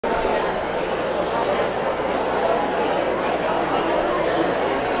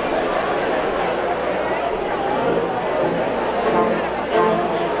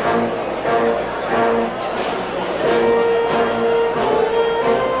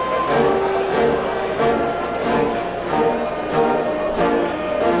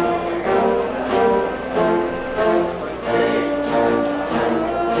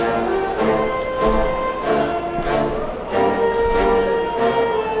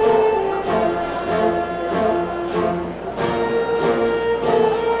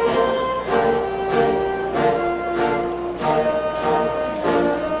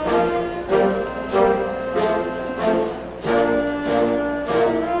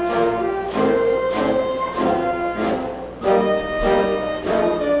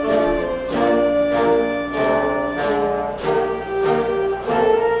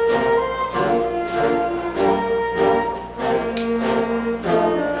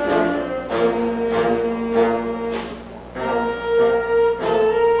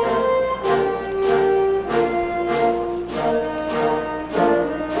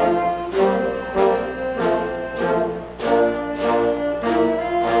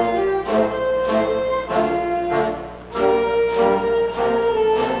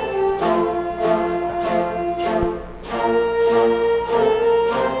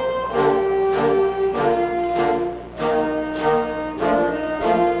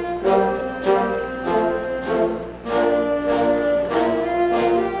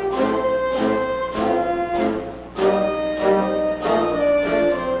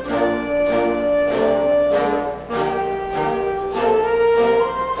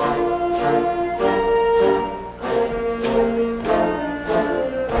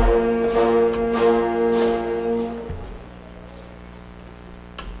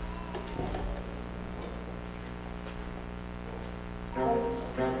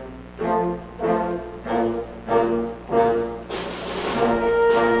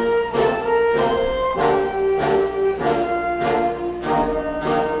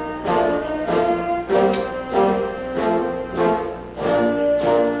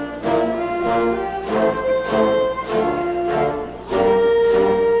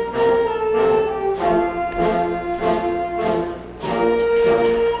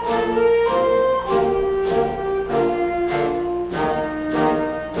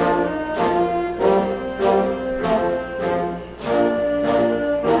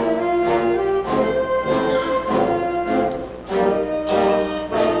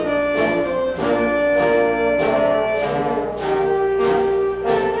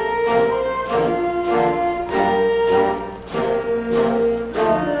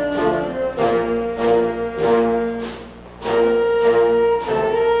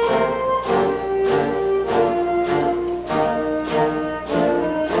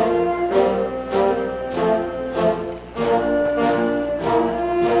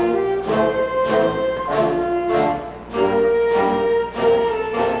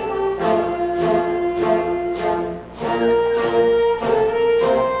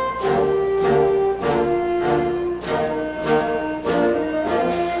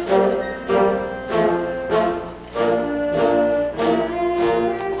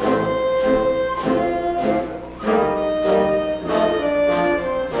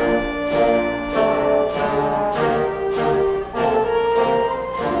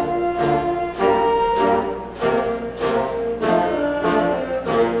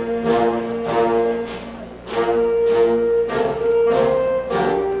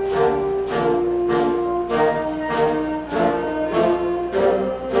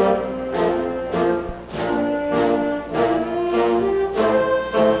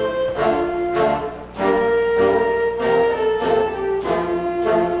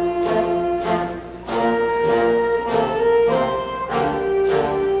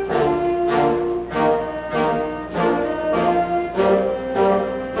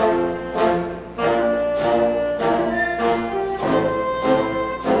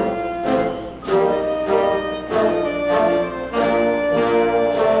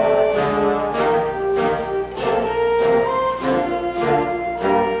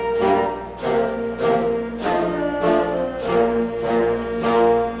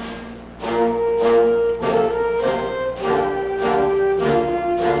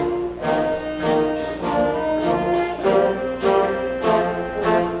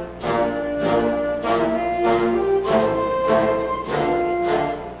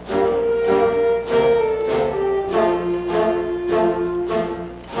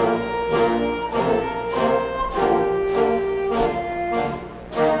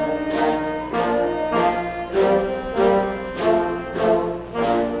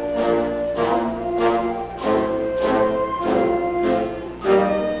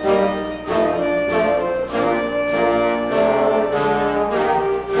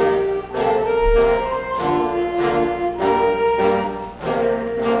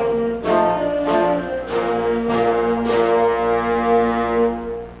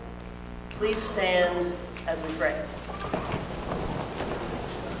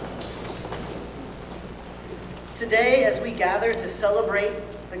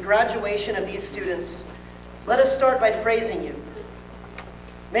celebrate the graduation of these students, let us start by praising you.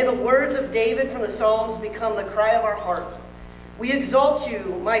 May the words of David from the Psalms become the cry of our heart. We exalt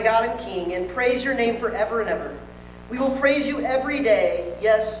you, my God and King, and praise your name forever and ever. We will praise you every day.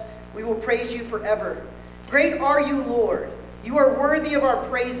 Yes, we will praise you forever. Great are you, Lord. You are worthy of our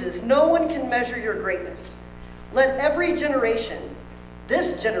praises. No one can measure your greatness. Let every generation,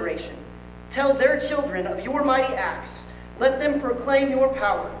 this generation, tell their children of your mighty acts. Let them proclaim your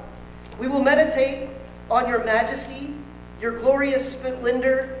power. We will meditate on your majesty, your glorious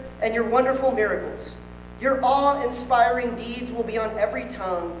splendor, and your wonderful miracles. Your awe-inspiring deeds will be on every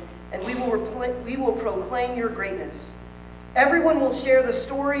tongue, and we will proclaim your greatness. Everyone will share the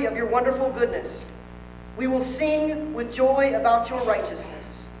story of your wonderful goodness. We will sing with joy about your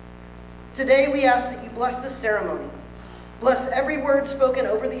righteousness. Today we ask that you bless this ceremony. Bless every word spoken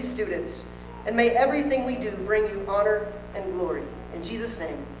over these students, and may everything we do bring you honor and glory. In Jesus'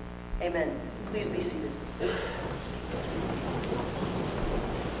 name, amen. Please be seated.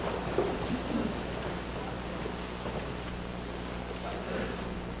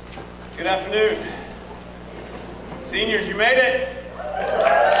 Good afternoon. Seniors, you made it.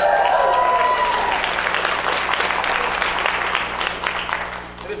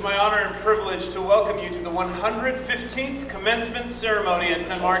 It is my honor and privilege to welcome you to the 115th commencement ceremony at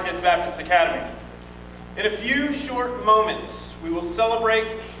San Marcos Baptist Academy. In a few short moments, we will celebrate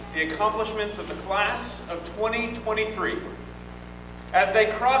the accomplishments of the class of 2023. As they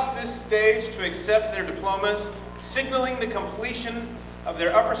cross this stage to accept their diplomas, signaling the completion of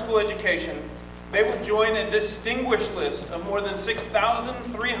their upper school education, they will join a distinguished list of more than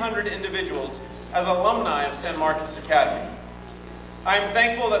 6,300 individuals as alumni of San Marcos Academy. I am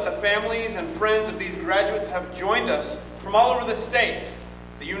thankful that the families and friends of these graduates have joined us from all over the state,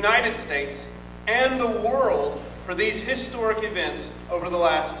 the United States, and the world for these historic events over the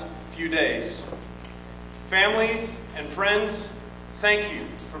last few days. Families and friends, thank you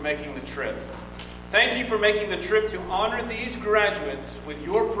for making the trip. Thank you for making the trip to honor these graduates with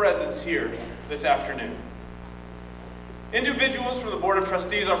your presence here this afternoon. Individuals from the Board of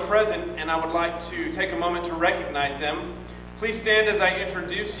Trustees are present, and I would like to take a moment to recognize them. Please stand as I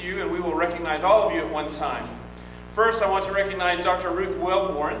introduce you, and we will recognize all of you at one time. First, I want to recognize Dr. Ruth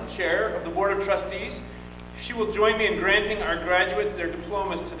Wellborn, Chair of the Board of Trustees. She will join me in granting our graduates their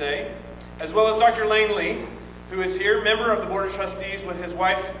diplomas today, as well as Dr. Lane Lee, who is here, member of the Board of Trustees with his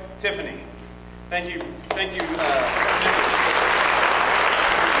wife, Tiffany. Thank you. Thank you.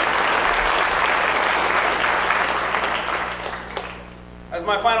 As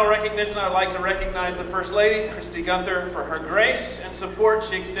my final recognition, I would like to recognize the First Lady, Christy Gunther, for her grace and support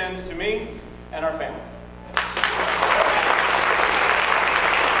she extends to me and our family.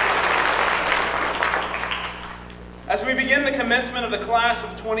 As we begin the commencement of the class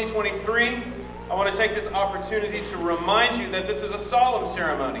of 2023, I want to take this opportunity to remind you that this is a solemn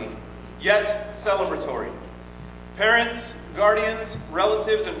ceremony, yet celebratory. Parents, guardians,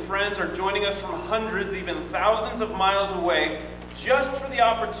 relatives, and friends are joining us from hundreds, even thousands of miles away just for the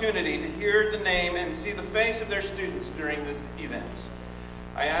opportunity to hear the name and see the face of their students during this event.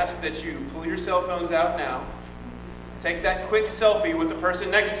 I ask that you pull your cell phones out now, take that quick selfie with the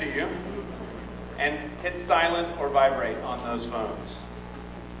person next to you, and hit silent or vibrate on those phones.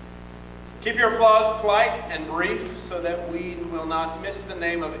 Keep your applause polite and brief so that we will not miss the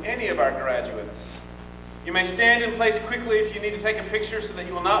name of any of our graduates. You may stand in place quickly if you need to take a picture so that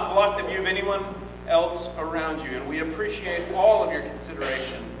you will not block the view of anyone else around you, and we appreciate all of your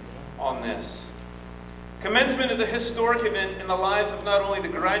consideration on this. Commencement is a historic event in the lives of not only the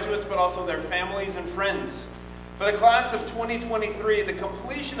graduates but also their families and friends. For the class of 2023, the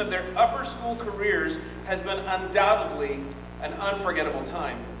completion of their upper school careers has been undoubtedly an unforgettable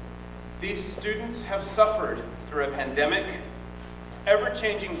time. These students have suffered through a pandemic,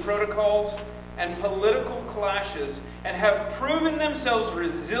 ever-changing protocols, and political clashes, and have proven themselves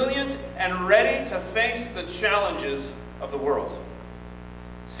resilient and ready to face the challenges of the world.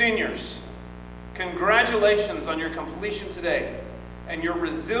 Seniors, congratulations on your completion today and your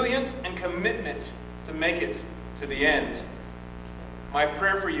resilience and commitment to make it to the end. My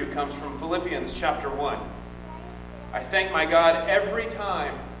prayer for you comes from Philippians chapter 1. I thank my God every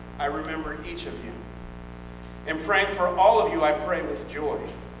time I remember each of you. In praying for all of you, I pray with joy.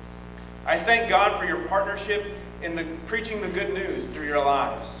 I thank God for your partnership in preaching the good news through your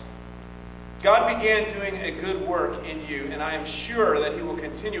lives. God began doing a good work in you, and I am sure that He will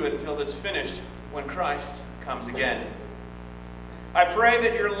continue it until it is finished when Christ comes again. I pray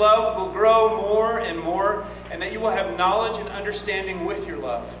that your love will grow more and more, and that you will have knowledge and understanding with your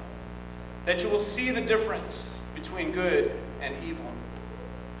love. That you will see the difference between good and evil.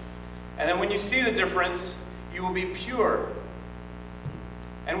 And then when you see the difference, you will be pure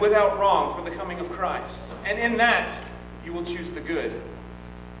and without wrong for the coming of Christ. And in that, you will choose the good.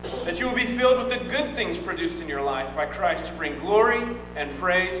 That you will be filled with the good things produced in your life by Christ to bring glory and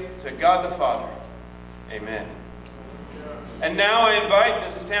praise to God the Father. Amen. And now I invite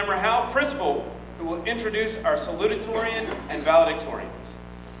Mrs. Tamara Howe, Principal, who will introduce our salutatorian and valedictorians.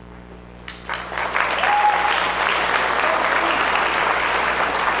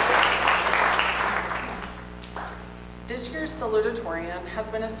 This year's salutatorian has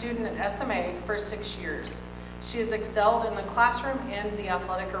been a student at SMA for 6 years. She has excelled in the classroom and the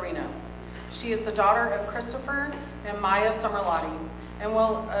athletic arena. She is the daughter of Christopher and Maya Summerlotti and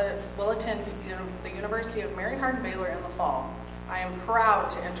will attend the University of Mary Hardin-Baylor in the fall. I am proud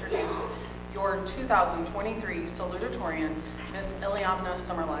to introduce your 2023 salutatorian, Ms. Ileana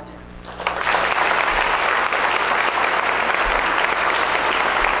Summerlotti.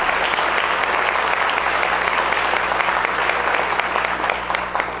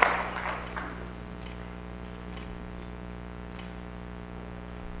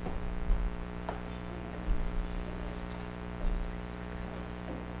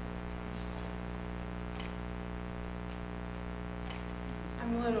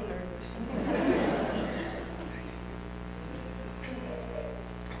 I'm a little nervous.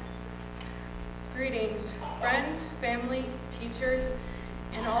 Greetings, friends, family, teachers,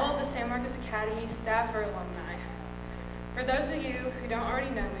 and all of the San Marcos Academy staff or alumni. For those of you who don't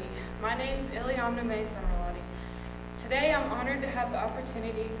already know me, my name is Ileana May Summerlotti. Today I'm honored to have the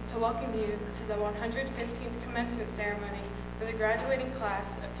opportunity to welcome you to the 115th commencement ceremony for the graduating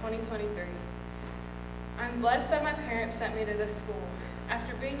class of 2023. I'm blessed that my parents sent me to this school.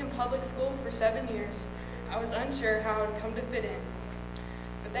 After being in public school for 7 years, I was unsure how I would come to fit in.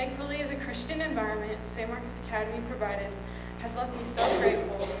 But thankfully, the Christian environment San Marcos Academy provided has left me so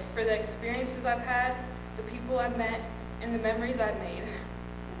grateful for the experiences I've had, the people I've met, and the memories I've made.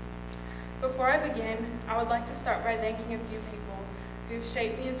 Before I begin, I would like to start by thanking a few people who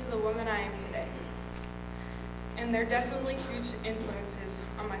shaped me into the woman I am today. And they're definitely huge influences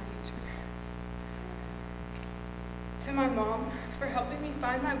on my future. To my mom, for helping me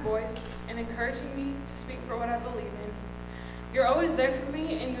find my voice and encouraging me to speak for what I believe in. You're always there for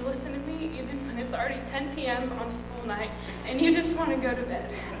me and you listen to me even when it's already 10 p.m. on a school night and you just want to go to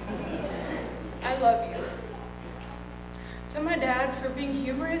bed. I love you. To my dad, for being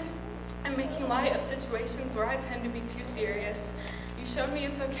humorous and making light of situations where I tend to be too serious. You showed me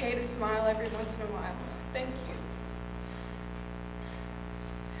it's okay to smile every once in a while. Thank you.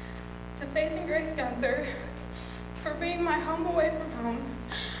 To Faith and Grace Gunther, for being my home away from home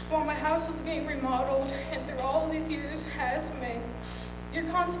while my house was being remodeled and through all of these years at SMA. Your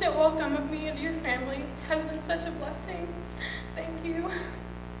constant welcome of me and your family has been such a blessing. Thank you.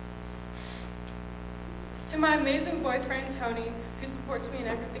 To my amazing boyfriend, Tony, who supports me in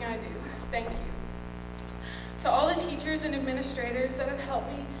everything I do, thank you. To all the teachers and administrators that have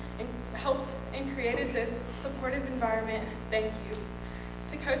helped and created this supportive environment, thank you.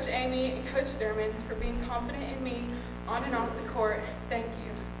 To Coach Amy and Coach Thurman for being confident in me on and off the court, thank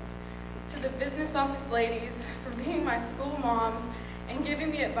you. To the business office ladies for being my school moms and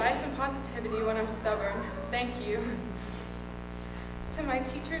giving me advice and positivity when I'm stubborn, thank you. To my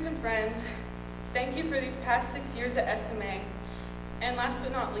teachers and friends, thank you for these past 6 years at SMA. And last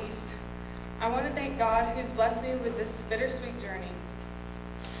but not least, I want to thank God who's blessed me with this bittersweet journey.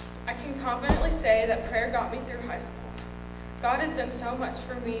 I can confidently say that prayer got me through high school. God has done so much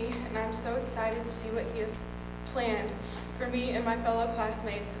for me, and I'm so excited to see what He has planned for me and my fellow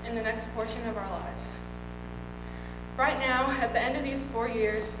classmates in the next portion of our lives. Right now, at the end of these 4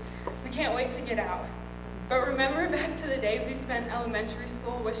 years, we can't wait to get out. But remember back to the days we spent in elementary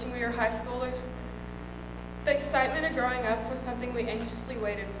school wishing we were high schoolers? The excitement of growing up was something we anxiously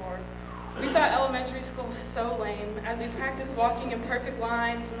waited for. We thought elementary school was so lame as we practiced walking in perfect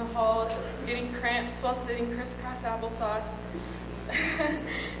lines in the halls, getting cramps while sitting crisscross applesauce,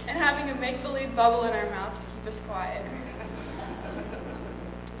 and having a make-believe bubble in our mouth to keep us quiet.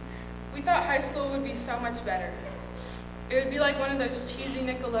 We thought high school would be so much better. It would be like one of those cheesy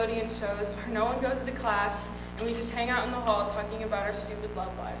Nickelodeon shows where no one goes to class and we just hang out in the hall talking about our stupid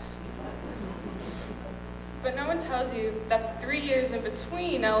love lives. But no one tells you that the 3 years in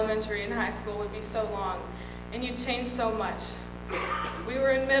between elementary and high school would be so long, and you'd change so much. We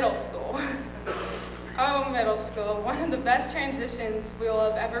were in middle school. Oh, middle school, one of the best transitions we will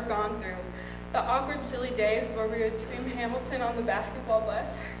have ever gone through. The awkward, silly days where we would scream Hamilton on the basketball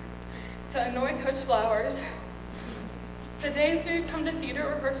bus to annoy Coach Flowers. The days we would come to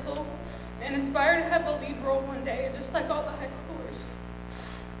theater rehearsal and aspire to have a lead role one day, just like all the high schoolers.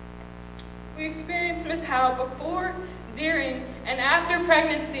 We experienced Miss Howe before, during, and after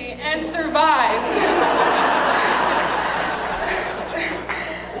pregnancy and survived.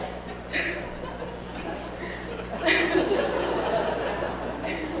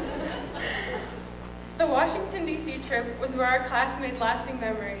 The Washington, D.C. trip was where our class made lasting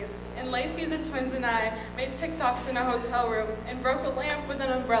memories, and Lacey, the twins, and I made TikToks in a hotel room and broke a lamp with an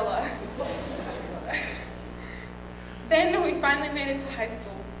umbrella. Then we finally made it to high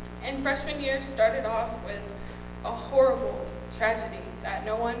school, and freshman year started off with a horrible tragedy that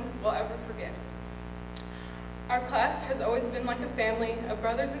no one will ever forget. Our class has always been like a family of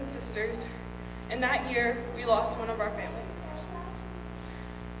brothers and sisters, and that year we lost one of our family members.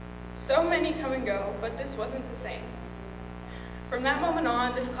 So many come and go, but this wasn't the same. From that moment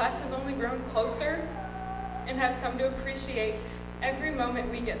on, this class has only grown closer and has come to appreciate every moment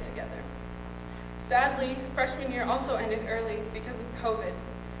we get together. Sadly, freshman year also ended early because of COVID,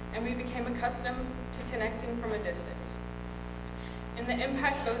 and we became accustomed to connecting from a distance. And the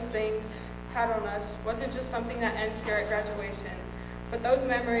impact those things had on us wasn't just something that ends here at graduation, but those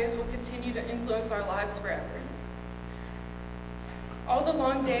memories will continue to influence our lives forever. All the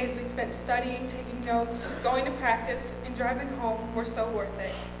long days we spent studying, taking notes, going to practice, and driving home were so worth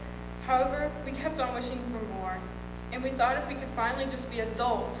it. However, we kept on wishing for more, and we thought if we could finally just be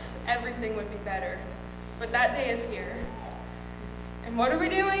adults, everything would be better. But that day is here. And what are we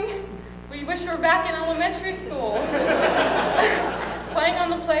doing? We wish we were back in elementary school. Playing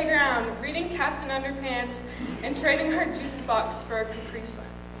on the playground, reading Captain Underpants, and trading our juice box for a Capri Sun.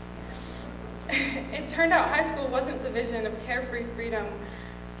 It turned out high school wasn't the vision of carefree freedom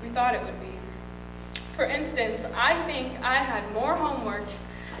we thought it would be. For instance, I think I had more homework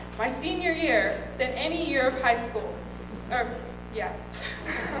my senior year than any year of high school.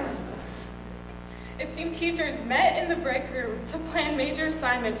 It seemed teachers met in the break room to plan major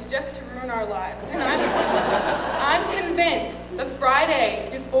assignments just to ruin our lives. And I'm convinced the Friday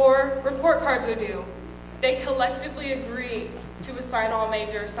before report cards are due, they collectively agree to assign all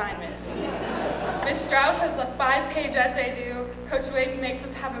major assignments. Ms. Strauss has a 5-page essay due, Coach Wade makes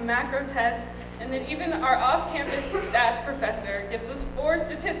us have a macro test, and then even our off-campus stats professor gives us 4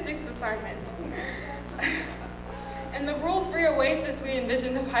 statistics assignments. And the rule-free oasis we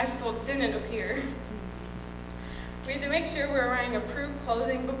envisioned of high school didn't appear. We had to make sure we were wearing approved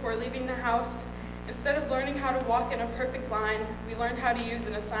clothing before leaving the house. Instead of learning how to walk in a perfect line, we learned how to use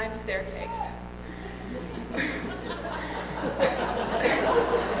an assigned staircase.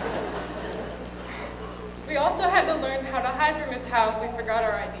 We also had to learn how to hide from Miss Howe if we forgot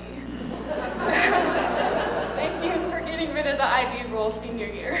our ID. Thank you for getting rid of the ID rule senior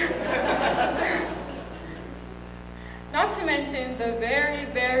year. Not to mention the very,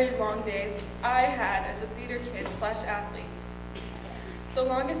 very long days I had as a theater kid / athlete. The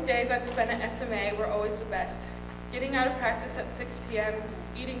longest days I'd spent at SMA were always the best. Getting out of practice at 6 p.m.,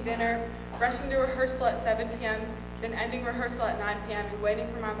 eating dinner, rushing to rehearsal at 7 p.m., then ending rehearsal at 9 p.m. and waiting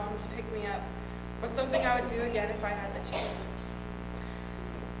for my mom to pick me up was something I would do again if I had the chance.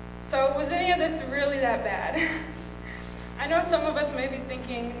 So was any of this really that bad? I know some of us may be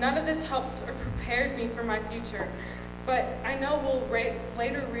thinking, none of this helped or prepared me for my future, but I know we'll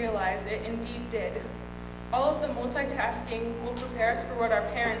later realize it indeed did. All of the multitasking will prepare us for what our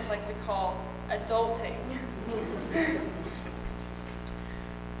parents like to call adulting.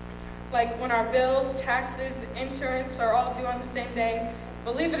 Like when our bills, taxes, insurance are all due on the same day,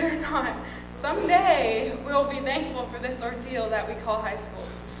 believe it or not, someday we'll be thankful for this ordeal that we call high school.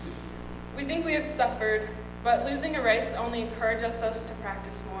 We think we have suffered, but losing a race only encourages us to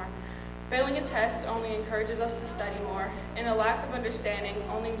practice more. Failing a test only encourages us to study more, and a lack of understanding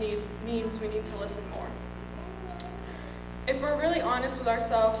only means we need to listen more. If we're really honest with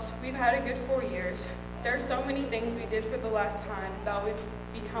ourselves, we've had a good 4 years. There are so many things we did for the last time that would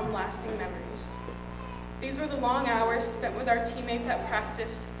become lasting memories. These were the long hours spent with our teammates at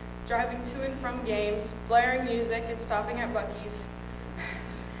practice, driving to and from games, blaring music, and stopping at Buc-ee's.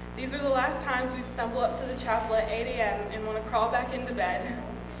 These were the last times we'd stumble up to the chapel at 8 a.m. and want to crawl back into bed.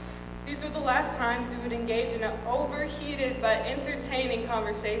 These were the last times we would engage in an overheated but entertaining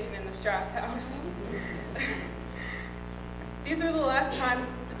conversation in the Strauss house. These were the last times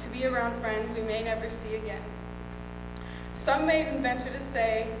to be around friends we may never see again. Some may even venture to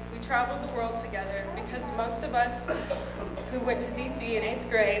say we traveled the world together because most of us who went to DC in 8th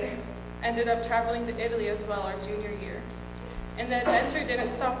grade ended up traveling to Italy as well our junior year. And the adventure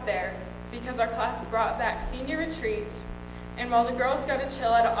didn't stop there because our class brought back senior retreats, and while the girls got to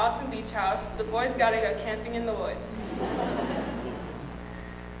chill at an awesome beach house, the boys got to go camping in the woods.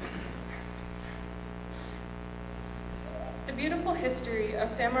 To beautiful history of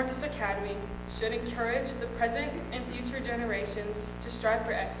San Marcos Academy should encourage the present and future generations to strive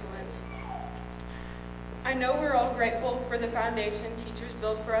for excellence. I know we're all grateful for the foundation teachers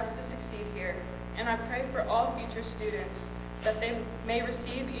build for us to succeed here, and I pray for all future students that they may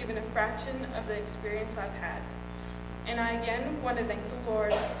receive even a fraction of the experience I've had. And I again want to thank the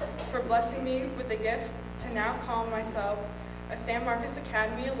Lord for blessing me with the gift to now call myself a San Marcos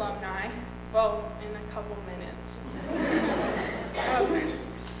Academy alumni, well, in a couple minutes.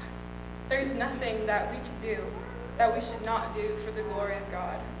 There's nothing that we can do that we should not do for the glory of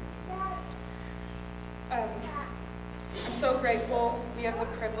God. I'm so grateful we have the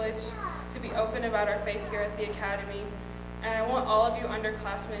privilege to be open about our faith here at the Academy, and I want all of you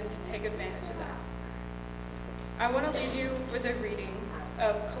underclassmen to take advantage of that. I want to leave you with a reading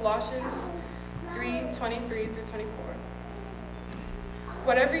of Colossians 3:23 through 24.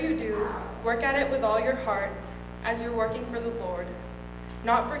 Whatever you do, work at it with all your heart as you're working for the Lord,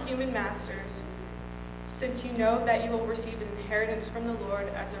 not for human masters, since you know that you will receive an inheritance from the Lord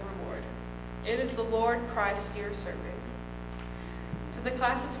as a reward. It is the Lord Christ you're serving. To the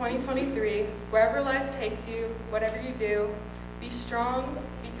class of 2023, wherever life takes you, whatever you do, be strong,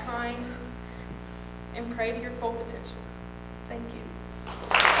 be kind, and pray to your full potential. Thank you.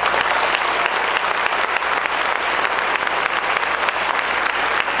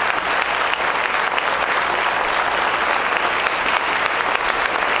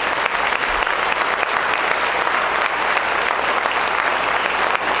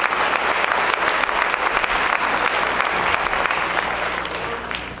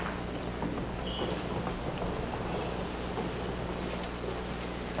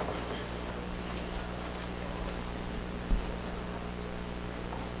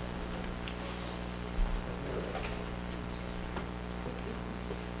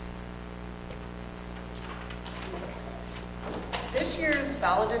 This year's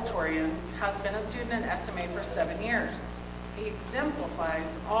valedictorian has been a student at SMA for 7 years. He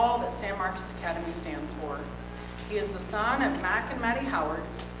exemplifies all that San Marcos Academy stands for. He is the son of Mac and Maddie Howard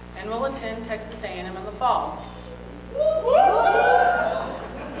and will attend Texas A&M in the fall.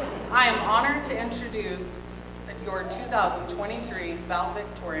 I am honored to introduce your 2023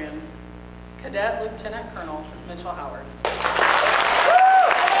 valedictorian, Cadet Lieutenant Colonel Mitchell Howard.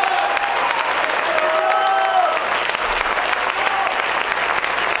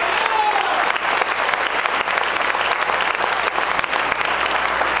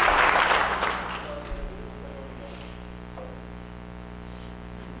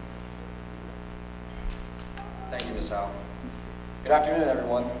 Thank you, Ms. Howe. Good afternoon,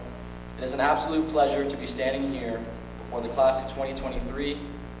 everyone. It is an absolute pleasure to be standing here before the class of 2023,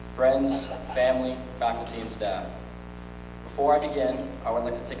 friends, family, faculty, and staff. Before I begin, I would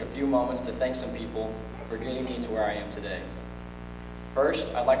like to take a few moments to thank some people for getting me to where I am today.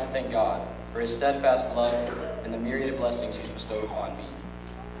 First, I'd like to thank God for His steadfast love and the myriad of blessings He's bestowed upon me.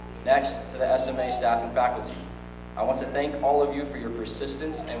 Next, to the SMA staff and faculty, I want to thank all of you for your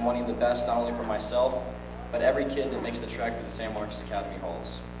persistence and wanting the best not only for myself, but every kid that makes the trek through the San Marcos Academy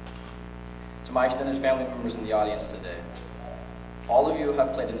halls. To my extended family members in the audience today, all of you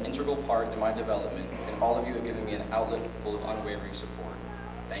have played an integral part in my development, and all of you have given me an outlet full of unwavering support.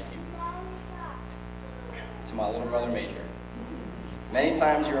 Thank you. To my little brother Major, many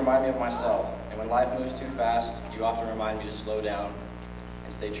times you remind me of myself, and when life moves too fast, you often remind me to slow down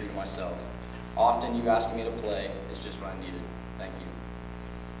and stay true to myself. Often you asking me to play is just what I needed. Thank you.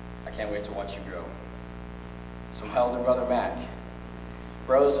 I can't wait to watch you grow. To my elder brother Mac,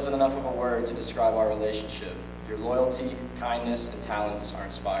 bros isn't enough of a word to describe our relationship. Your loyalty, kindness, and talents are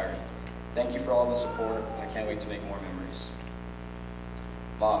inspiring. Thank you for all the support, and I can't wait to make more memories.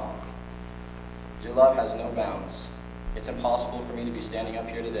 Mom, your love has no bounds. It's impossible for me to be standing up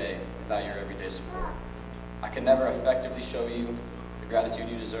here today without your everyday support. I could never effectively show you the gratitude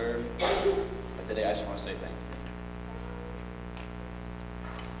you deserve, but today I just want to say thank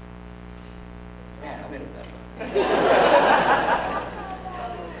you. Man, I'm in with that.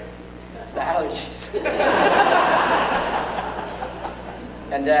 It's the allergies.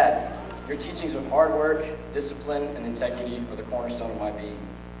 And Dad, your teachings of hard work, discipline, and integrity are the cornerstone of my being.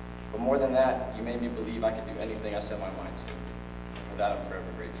 But more than that, you made me believe I could do anything I set my mind to. For that, I'm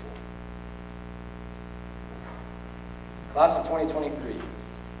forever grateful. Class of 2023.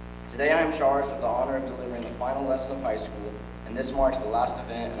 Today I am charged with the honor of delivering the final lesson of high school, and this marks the last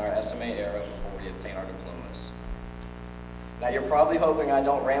event in our SMA era before we obtain our diplomas. Now you're probably hoping I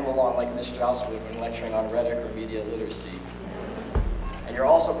don't ramble on like Ms. Strauss would when lecturing on rhetoric or media literacy. And you're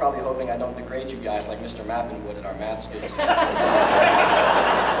also probably hoping I don't degrade you guys like Mr. Mappin would at our math skills.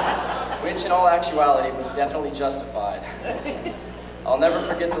 which in all actuality was definitely justified. I'll never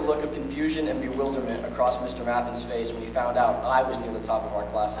forget the look of confusion and bewilderment across Mr. Mappin's face when he found out I was near the top of our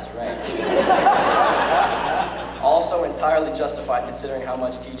class's rank. Also entirely justified considering how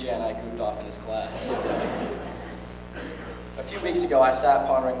much TJ and I goofed off in his class. A few weeks ago, I sat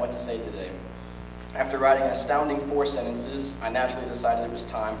pondering what to say today. After writing an astounding 4 sentences, I naturally decided it was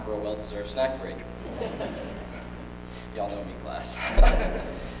time for a well-deserved snack break. Y'all know me, class.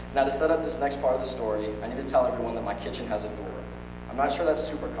 Now, to set up this next part of the story, I need to tell everyone that my kitchen has a door. I'm not sure that's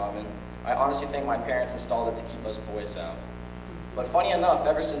super common. I honestly think my parents installed it to keep us boys out. But funny enough,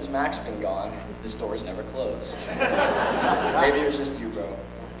 ever since Mac's been gone, this door's never closed. Maybe it was just you, bro.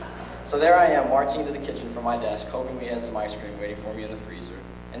 So there I am, marching to the kitchen from my desk, hoping we had some ice cream waiting for me in the freezer.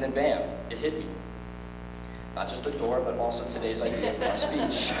 And then bam, it hit me. Not just the door, but also today's idea for my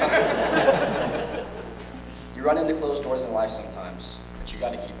speech. You run into closed doors in life sometimes, but you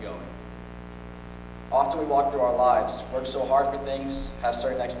gotta keep going. Often we walk through our lives, work so hard for things, have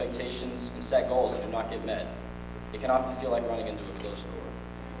certain expectations, and set goals that do not get met. It can often feel like running into a closed door.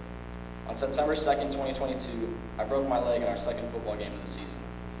 On September 2nd, 2022, I broke my leg in our second football game of the season.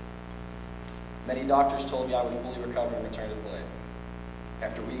 Many doctors told me I would fully recover and return to play.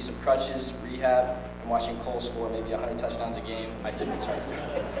 After weeks of crutches, rehab, and watching Cole score maybe 100 touchdowns a game, I did return.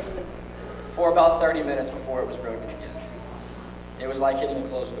 For about 30 minutes before it was broken again. It was like hitting a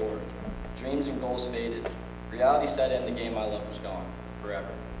closed door. Dreams and goals faded. Reality set in, the game I loved was gone, forever.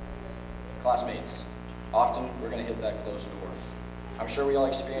 Classmates, often we're going to hit that closed door. I'm sure we all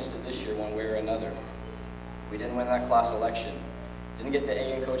experienced it this year one way or another. We didn't win that class election, didn't get the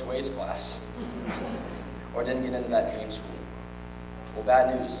A in Coach Wade's class, or didn't get into that dream school. Well,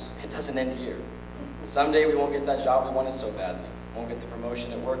 bad news, it doesn't end here. Someday we won't get that job we wanted so badly, won't get the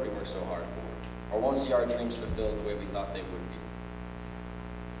promotion at work we worked so hard for, or won't see our dreams fulfilled the way we thought they would be.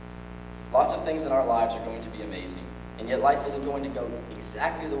 Lots of things in our lives are going to be amazing, and yet life isn't going to go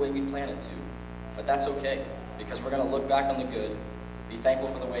exactly the way we plan it to. But that's okay, because we're going to look back on the good, be thankful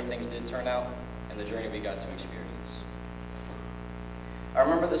for the way things did turn out, and the journey we got to experience. I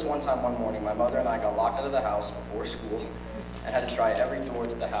remember this one time one morning, my mother and I got locked out of the house before school and had to try every door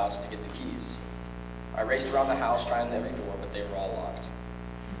to the house to get the keys. I raced around the house trying every door, but they were all locked.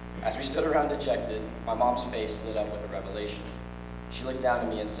 As we stood around dejected, my mom's face lit up with a revelation. She looked down at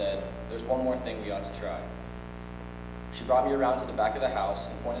me and said, "There's one more thing we ought to try." She brought me around to the back of the house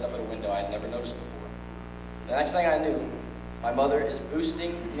and pointed up at a window I had never noticed before. The next thing I knew, my mother is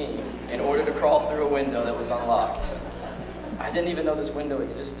boosting me in order to crawl through a window that was unlocked. I didn't even know this window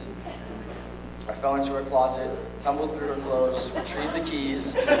existed. I fell into her closet, tumbled through her clothes, retrieved the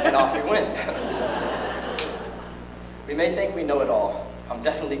keys, and off we went. We may think we know it all. I'm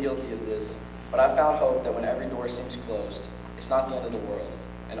definitely guilty of this, but I found hope that when every door seems closed, it's not the end of the world.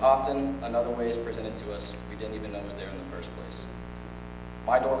 And often, another way is presented to us we didn't even know was there in the first place.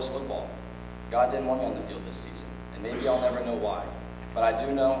 My door was football. God didn't want me on the field this season, and maybe I'll never know why. But I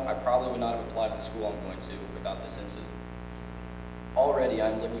do know I probably would not have applied to the school I'm going to without this incident. Already,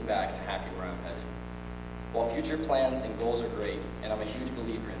 I'm looking back and happy where I'm headed. While future plans and goals are great, and I'm a huge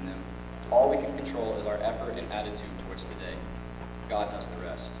believer in them, all we can control is our effort and attitude towards today. God does the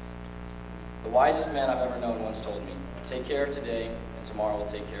rest. The wisest man I've ever known once told me, "Take care of today, and tomorrow will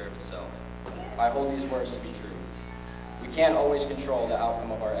take care of itself." I hold these words to be true. We can't always control the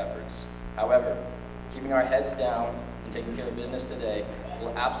outcome of our efforts. However, keeping our heads down and taking care of business today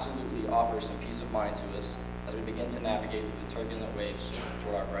will absolutely offer some peace of mind to us as we begin to navigate through the turbulent waves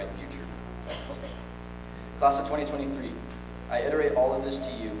toward our bright future. Class of 2023, I iterate all of this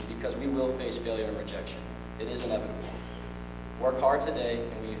to you because we will face failure and rejection. It is inevitable. Work hard today,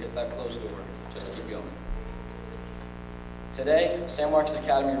 and when you hit that closed door, just keep going. Today, San Marcos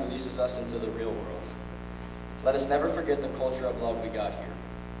Academy releases us into the real world. Let us never forget the culture of love we got here.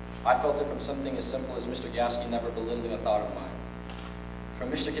 I felt it from something as simple as Mr. Gasky never belittling a thought of mine.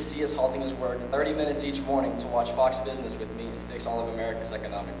 From Mr. Casillas halting his work 30 minutes each morning to watch Fox Business with me and fix all of America's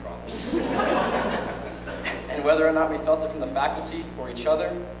economic problems. And whether or not we felt it from the faculty or each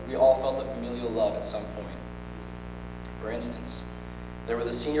other, we all felt the familial love at some point. For instance, there were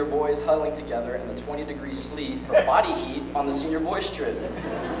the senior boys huddling together in the 20-degree sleet for body heat on the senior boys trip.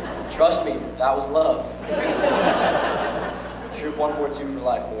 Trust me, that was love. Troop 142 for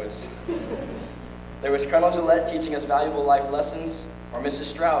life, boys. There was Colonel Gillette teaching us valuable life lessons, or Mrs.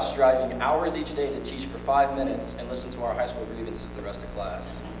 Strauss driving hours each day to teach for 5 minutes and listen to our high school grievances the rest of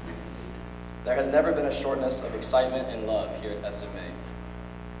class. There has never been a shortness of excitement and love here at SMA.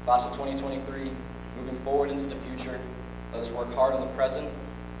 Class of 2023, moving forward into the future, let us work hard in the present,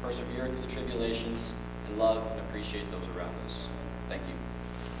 persevere through the tribulations, and love and appreciate those around us. Thank you.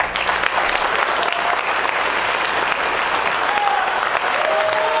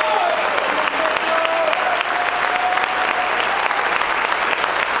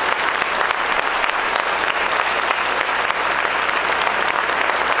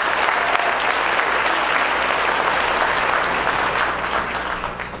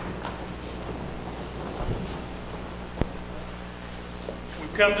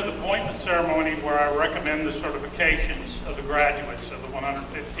 come to the point in the ceremony where I recommend the certifications of the graduates of the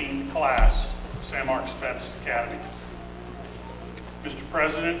 115th class of San Marcos Baptist Academy. Mr.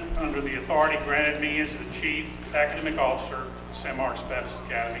 President, under the authority granted me as the Chief Academic Officer of San Marcos Baptist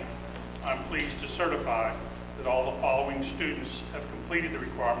Academy, I'm pleased to certify that all the following students have completed the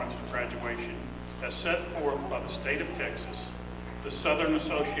requirements for graduation as set forth by the state of Texas, the Southern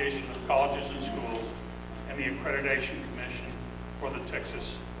Association of Colleges and Schools, and the Accreditation Commission for the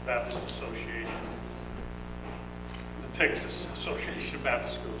Texas Baptist Association. The Texas Association of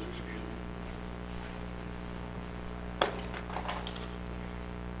Baptist Schools, excuse me.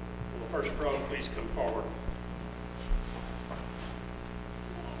 Will the first row please come forward?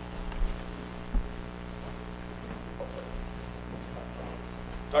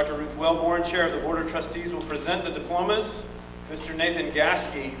 Dr. Ruth Wellborn, Chair of the Board of Trustees, will present the diplomas. Mr. Nathan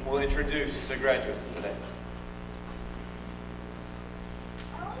Gaskey will introduce the graduates today.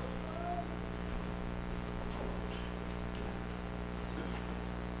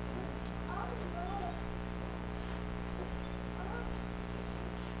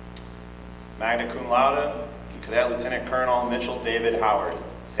 Magna cum laude, Cadet Lieutenant Colonel Mitchell David Howard,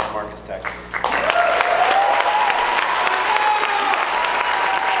 San Marcos, Texas.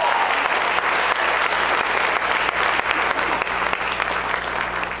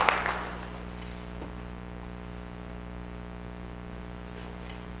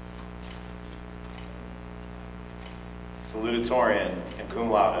 Salutatorian and cum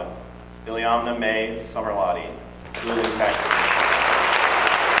laude, Ileana May Summerlotti, Lulu, Texas.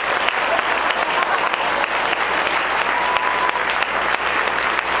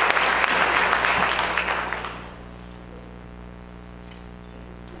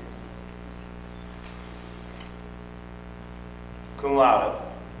 Cum laude,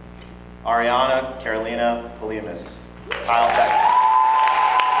 Ariana Carolina Polimus, Kyle, Texas.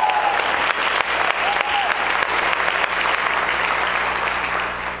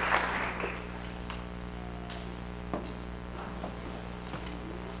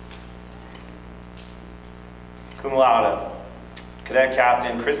 Cum laude, Cadet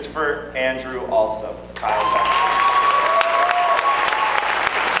Captain Christopher Andrew Also, Kyle, Texas.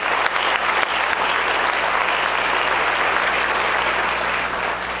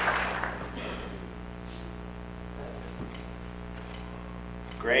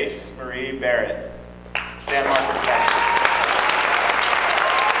 Grace Marie Barrett, San Marcos, Texas.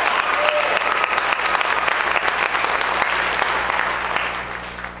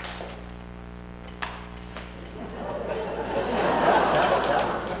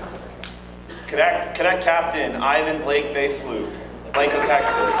 Cadet Captain Ivan Blake Baseloop, Blanco,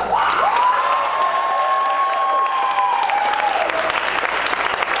 Texas.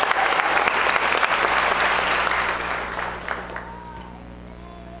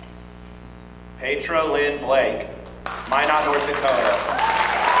 Petra Lynn Blake, Minot, North Dakota.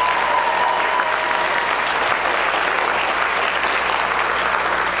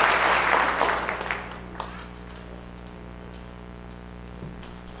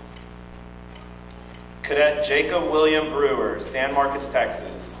 Cadet Jacob William Brewer, San Marcos,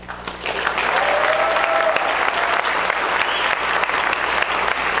 Texas.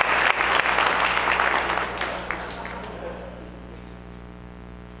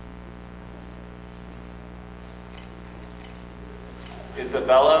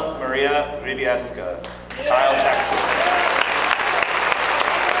 Isabella Maria Ribieska, Kyle, Texas.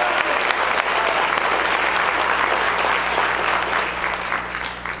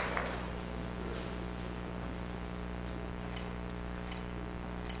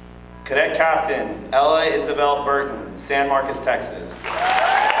 Cadet Captain Ella Isabel Burton, San Marcos, Texas.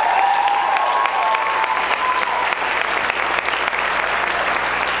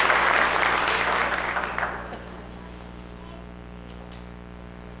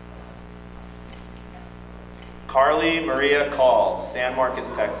 Carly Maria Call, San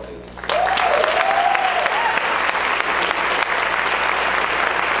Marcos, Texas.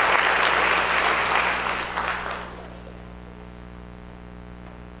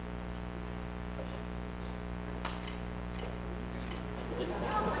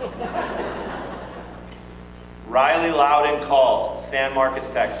 Riley Loudon Call, San Marcos,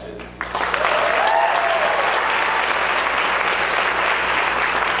 Texas.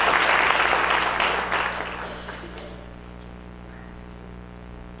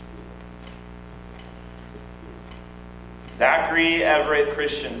 Zachary Everett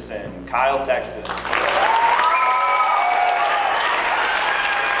Christensen, Kyle, Texas.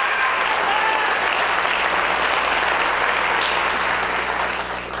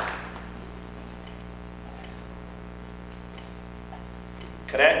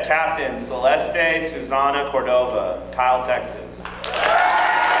 Cadet Captain Celeste Susana Cordova, Kyle, Texas.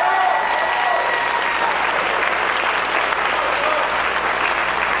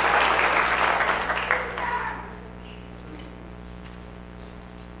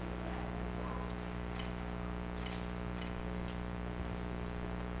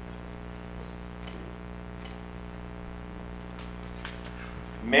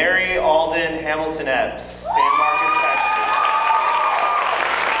 Mary Alden Hamilton Epps, San Marcos, Texas.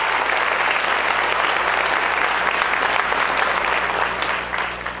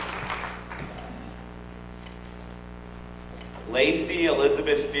 Lacey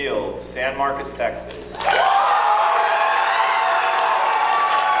Elizabeth Fields, San Marcos, Texas.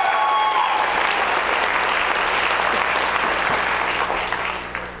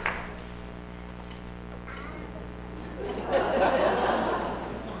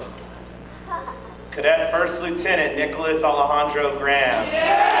 Cadet First Lieutenant Nicholas Alejandro Graham.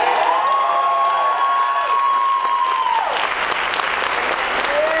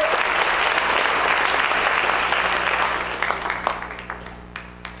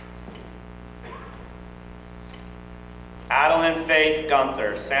 Adeline Faith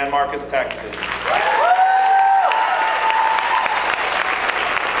Gunther, San Marcos, Texas.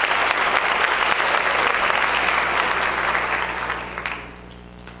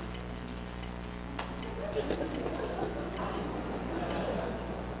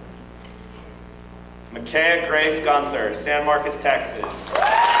 Micaiah Grace Gunther, San Marcos, Texas.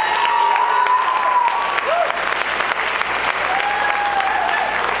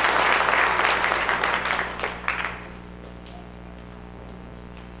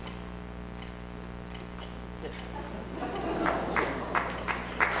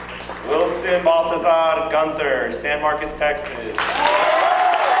 Wilson Baltazar Gunther, San Marcos, Texas.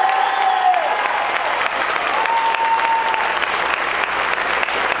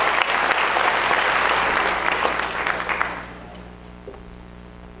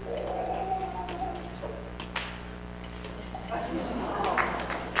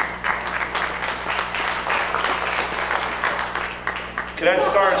 Cadet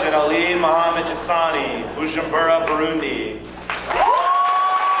Sergeant Ali Mohammed Jassani, Bujumbura, Burundi.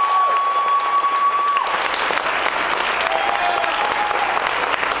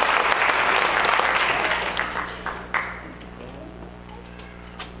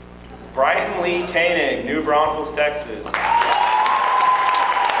 Brighton Lee Koenig, New Braunfels, Texas.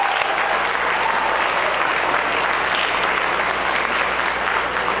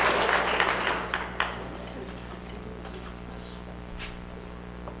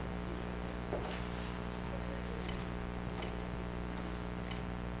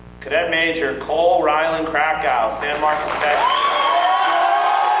 Cadet Major Cole Ryland Krakow, San Marcos, Texas.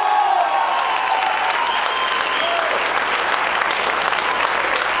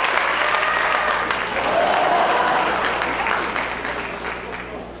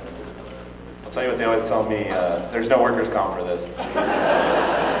 I'll tell you what they always tell me, there's no workers' comp for this.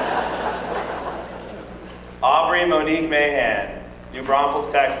 Aubrey Monique Mahan, New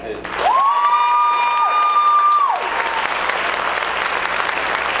Braunfels, Texas.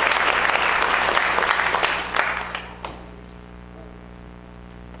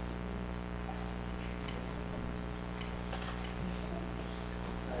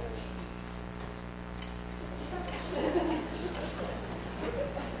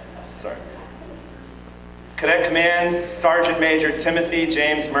 Sorry. Cadet Command Sergeant Major Timothy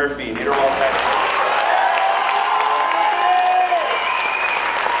James Murphy, Niederwald, Texas.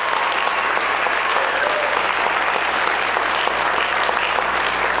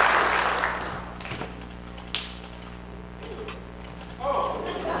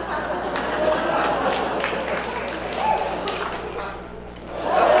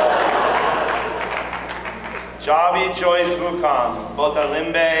 Jabi Joyce Bukam,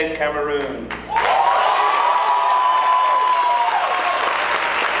 Botalimbe, Cameroon.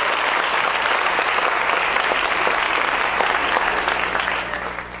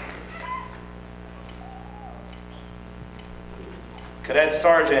 Cadet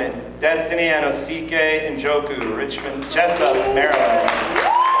Sergeant Destiny Anosike Njoku, Richmond, Jessup, Maryland.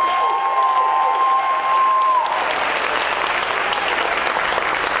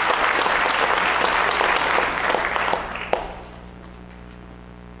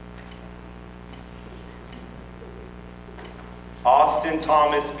 Austin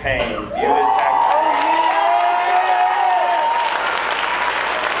Thomas Payne, Buda, Texas.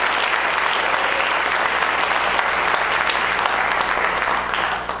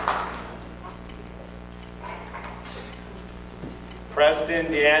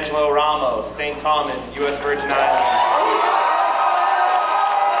 Preston D'Angelo Ramos, St. Thomas, U.S. Virgin Islands.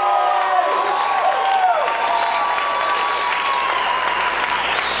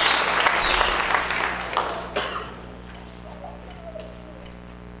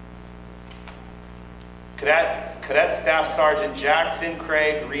 Cadet Staff Sergeant Jackson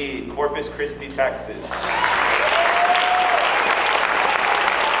Craig Reed, Corpus Christi, Texas.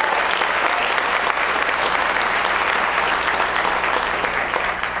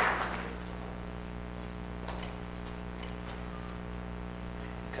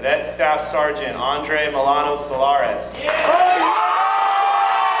 Cadet Staff Sergeant Andre Milano Solares.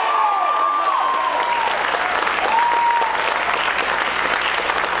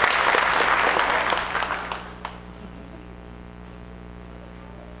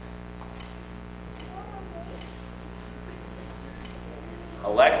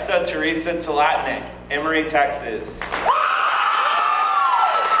 Alexa Teresa Talatnik, Emory, Texas.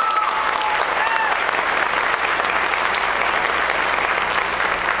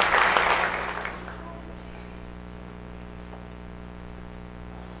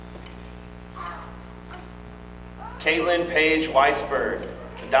 Caitlin Paige Weisberg,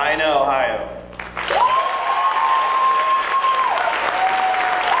 Medina, Ohio.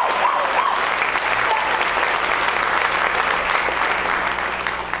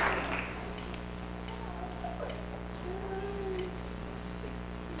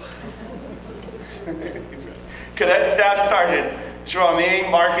 Cadet Staff Sergeant Joaming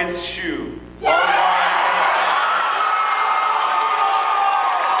Marcus Shu.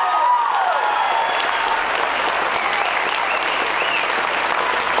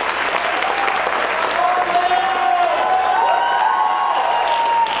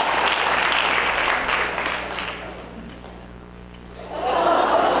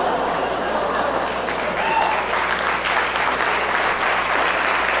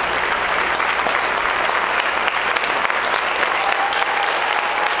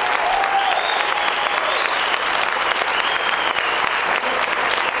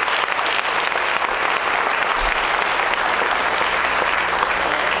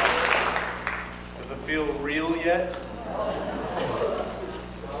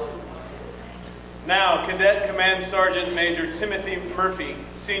 Now, Cadet Command Sergeant Major Timothy Murphy,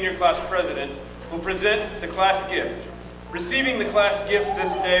 Senior Class President, will present the class gift. Receiving the class gift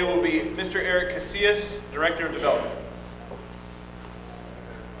this day will be Mr. Eric Casillas, Director of Development.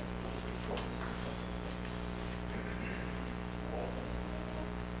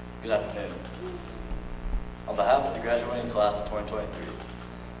 Good afternoon. On behalf of the graduating class of 2023,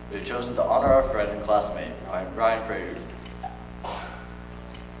 we have chosen to honor our friend and classmate, Ryan Frazier,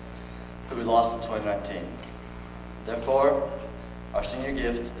 who we lost in 2019. Therefore, our senior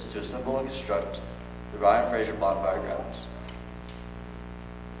gift is to assemble and construct the Ryan Frazier Bonfire Grounds.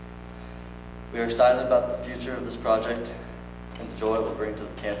 We are excited about the future of this project and the joy it will bring to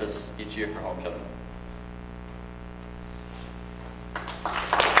the campus each year for homecoming.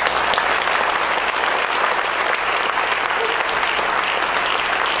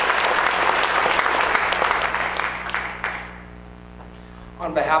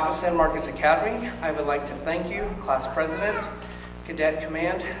 On behalf of San Marcos Academy, I would like to thank you, Class President, Cadet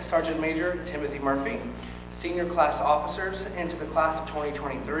Command Sergeant Major Timothy Murphy, Senior Class Officers, and to the Class of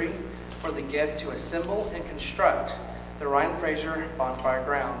 2023 for the gift to assemble and construct the Ryan Frazier Bonfire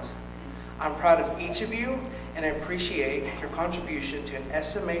Grounds. I'm proud of each of you and I appreciate your contribution to an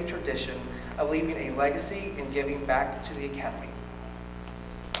SMA tradition of leaving a legacy and giving back to the Academy.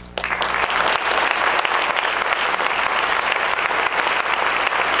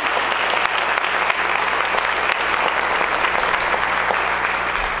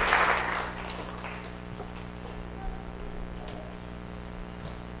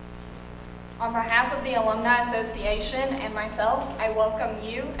 On behalf of the Alumni Association and myself, I welcome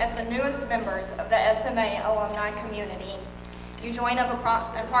you as the newest members of the SMA alumni community. You join up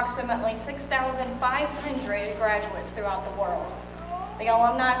approximately 6,500 graduates throughout the world. The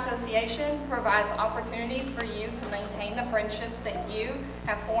Alumni Association provides opportunities for you to maintain the friendships that you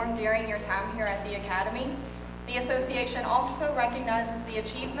have formed during your time here at the Academy. The association also recognizes the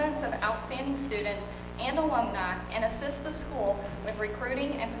achievements of outstanding students and alumni and assist the school with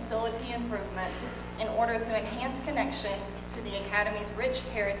recruiting and facility improvements in order to enhance connections to the Academy's rich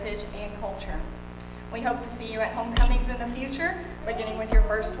heritage and culture. We hope to see you at homecomings in the future, beginning with your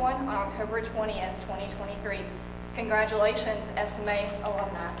first one on October 20th, 2023. Congratulations, SMA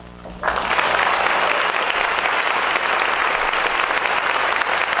alumni.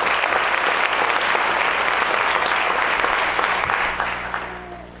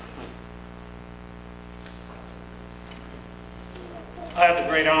 I have the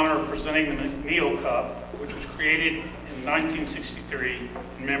great honor of presenting the McNeil Cup, which was created in 1963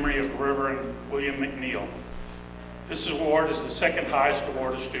 in memory of Reverend William McNeil. This award is the second highest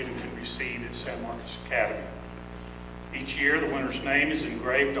award a student can receive at San Marcos Academy. Each year, the winner's name is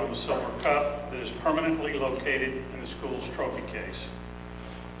engraved on the silver cup that is permanently located in the school's trophy case.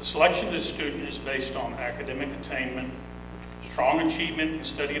 The selection of this student is based on academic attainment, strong achievement in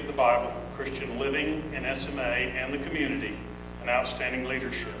study of the Bible, Christian living in SMA and the community, and outstanding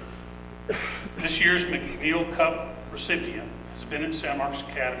leadership. This year's McNeil Cup recipient has been at San Marcos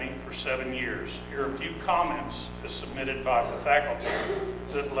Academy for 7 years. Here are a few comments as submitted by the faculty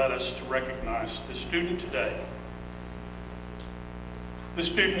that led us to recognize this student today. This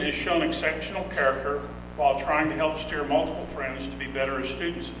student has shown exceptional character while trying to help steer multiple friends to be better as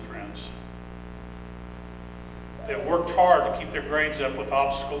students and friends. They've worked hard to keep their grades up with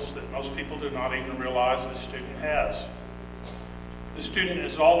obstacles that most people do not even realize this student has. The student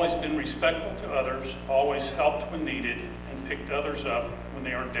has always been respectful to others, always helped when needed, and picked others up when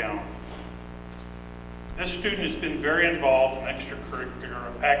they are down. This student has been very involved in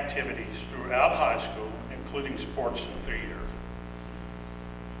extracurricular activities throughout high school, including sports and theater.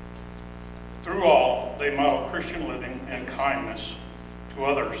 Through all, they model Christian living and kindness to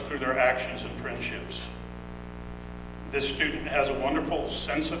others through their actions and friendships. This student has a wonderful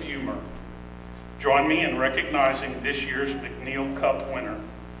sense of humor. Join me in recognizing this year's McNeil Cup winner,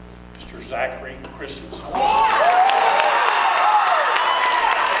 Mr. Zachary Christensen.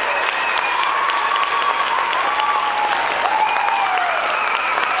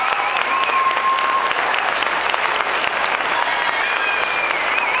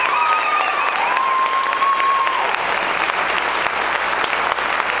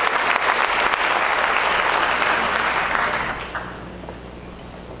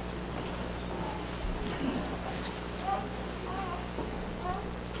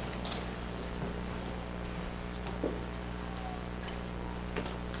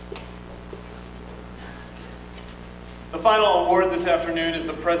 The final award this afternoon is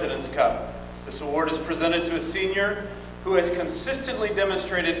the President's Cup. This award is presented to a senior who has consistently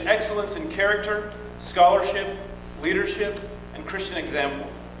demonstrated excellence in character, scholarship, leadership, and Christian example.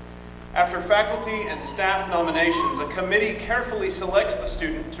 After faculty and staff nominations, a committee carefully selects the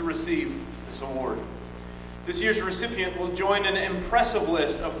student to receive this award. This year's recipient will join an impressive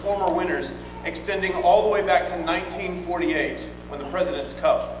list of former winners extending all the way back to 1948, when the President's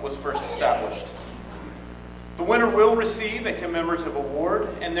Cup was first established. The winner will receive a commemorative award,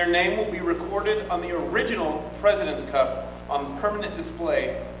 and their name will be recorded on the original President's Cup on permanent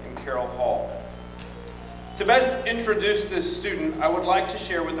display in Carroll Hall. To best introduce this student, I would like to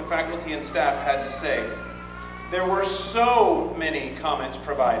share what the faculty and staff had to say. There were so many comments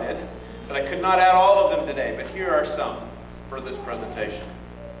provided that I could not add all of them today, but here are some for this presentation.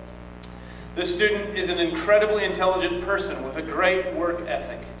 This student is an incredibly intelligent person with a great work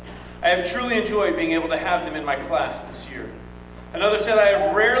ethic. I have truly enjoyed being able to have them in my class this year. Another said, I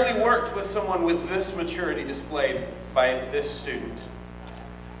have rarely worked with someone with this maturity displayed by this student.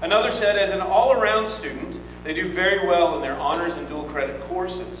 Another said, as an all-around student, they do very well in their honors and dual credit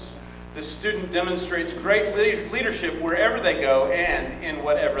courses. This student demonstrates great leadership wherever they go and in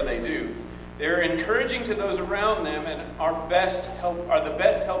whatever they do. They are encouraging to those around them and are the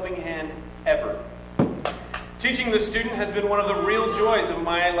best helping hand ever. Teaching this student has been one of the real joys of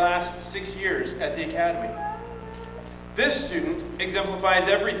my last 6 years at the Academy. This student exemplifies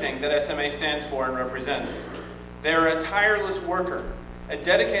everything that SMA stands for and represents. They are a tireless worker, a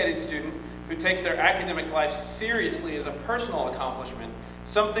dedicated student who takes their academic life seriously as a personal accomplishment,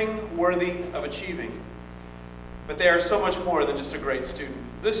 something worthy of achieving. But they are so much more than just a great student.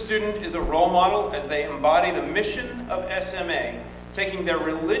 This student is a role model as they embody the mission of SMA, taking their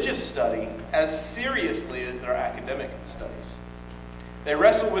religious study as seriously as their academic studies. They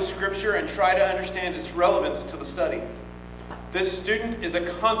wrestle with Scripture and try to understand its relevance to the study. This student is a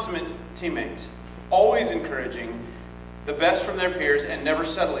consummate teammate, always encouraging the best from their peers and never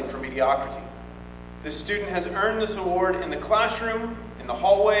settling for mediocrity. This student has earned this award in the classroom, in the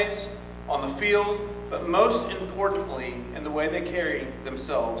hallways, on the field, but most importantly, in the way they carry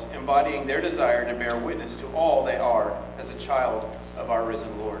themselves, embodying their desire to bear witness to all they are as a child of our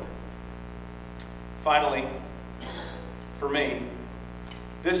risen Lord. Finally, for me,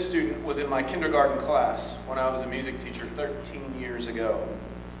 this student was in my kindergarten class when I was a music teacher 13 years ago.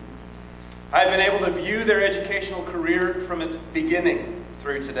 I have been able to view their educational career from its beginning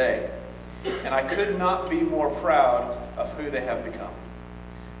through today, and I could not be more proud of who they have become.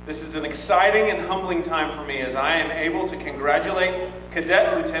 This is an exciting and humbling time for me as I am able to congratulate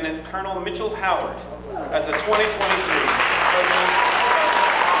Cadet Lieutenant Colonel Mitchell Howard as the 2023 President.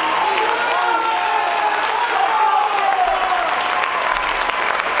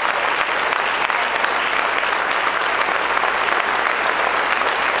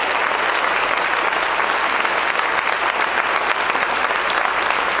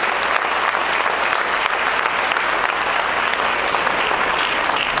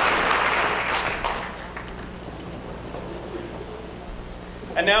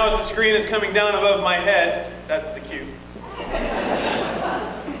 now as the screen is coming down above my head, that's the cue.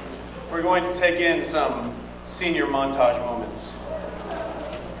 We're going to take in some senior montage moments.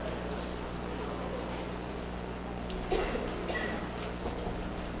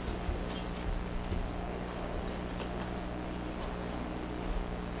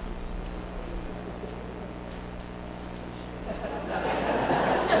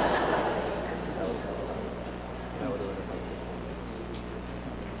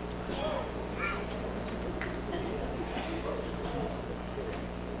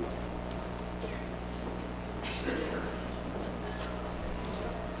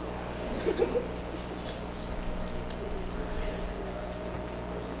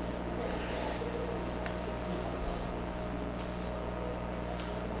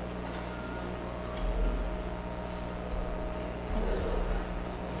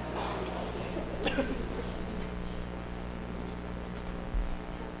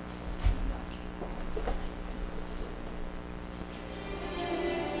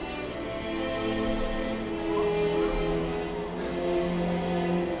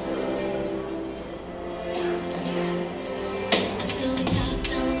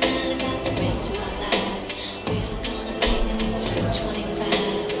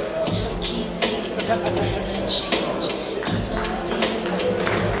 And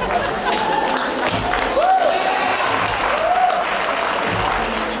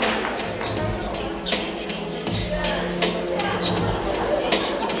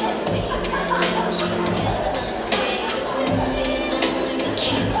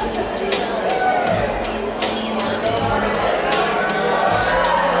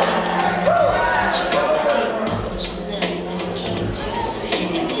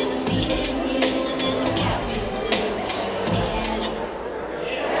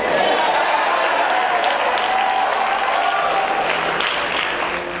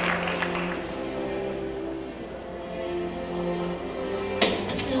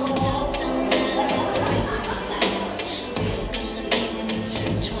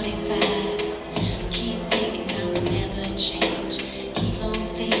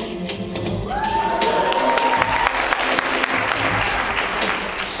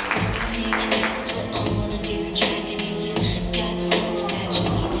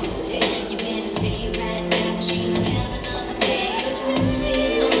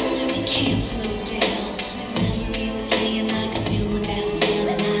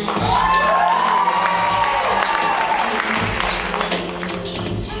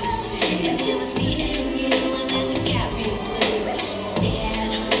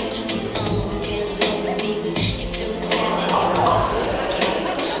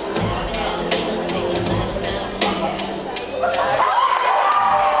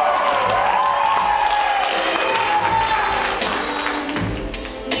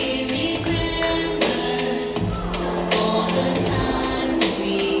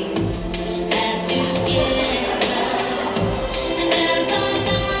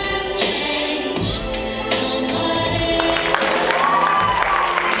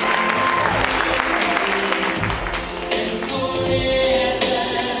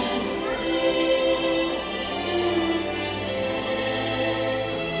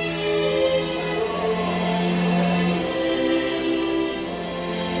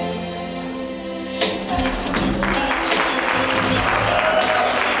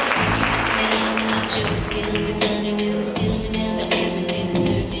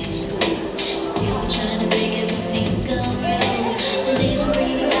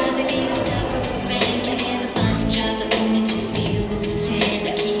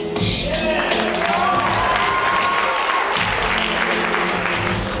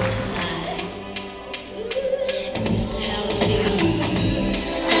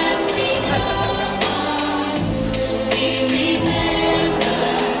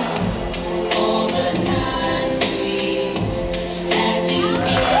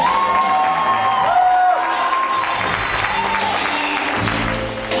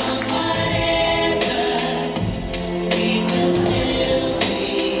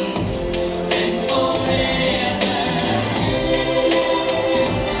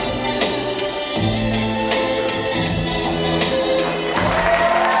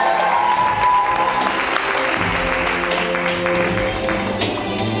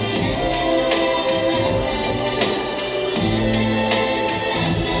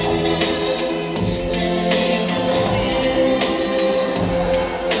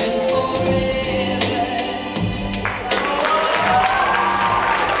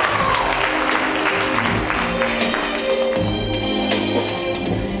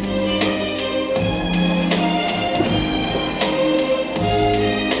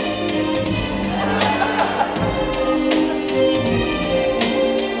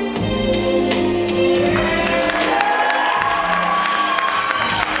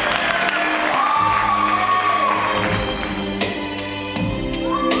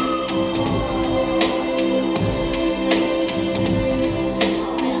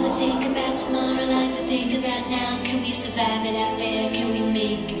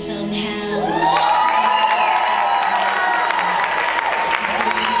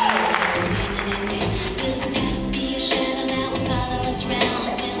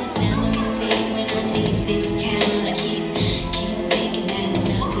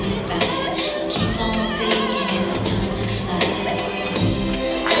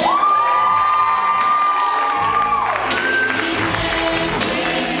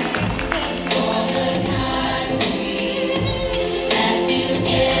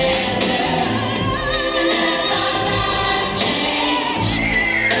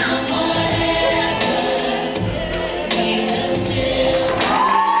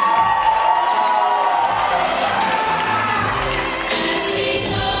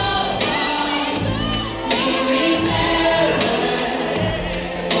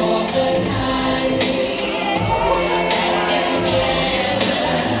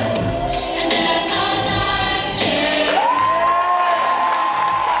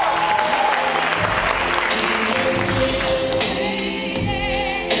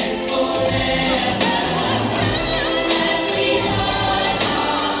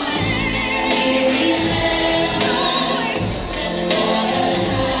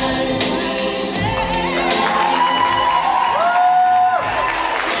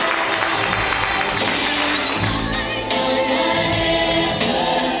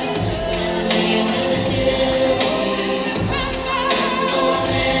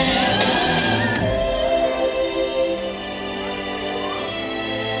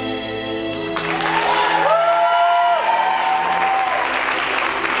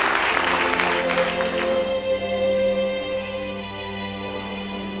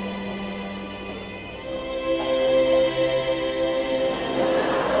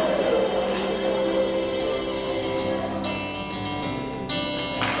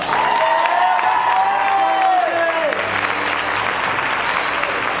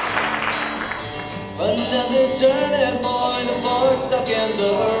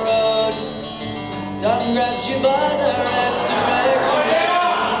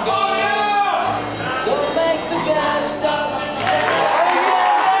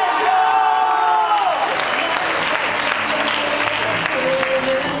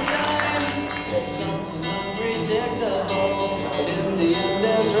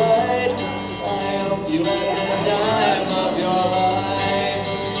you at the time of your life.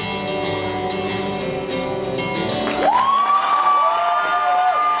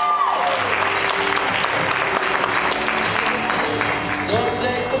 So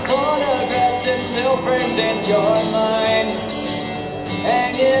take the photographs and still frames in your mind,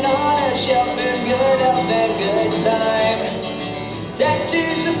 hanging on a shelf in good health and good time.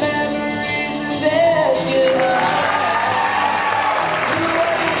 Tattoos of memories and days goodbye.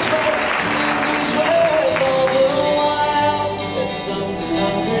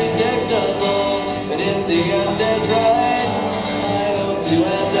 But in the end it's right. I hope you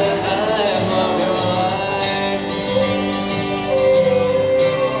had the time of your life.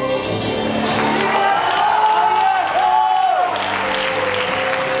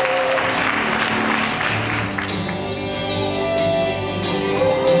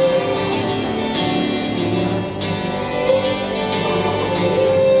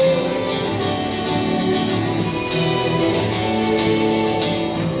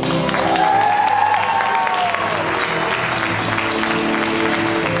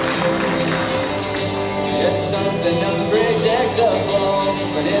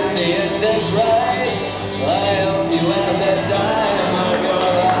 But in the end it's right. I hope you had the time of your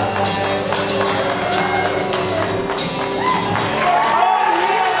life.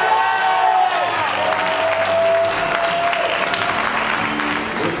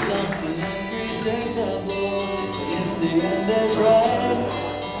 It's something unpredictable, but in the end it's right.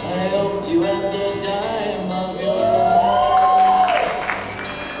 I hope you had the time of your life.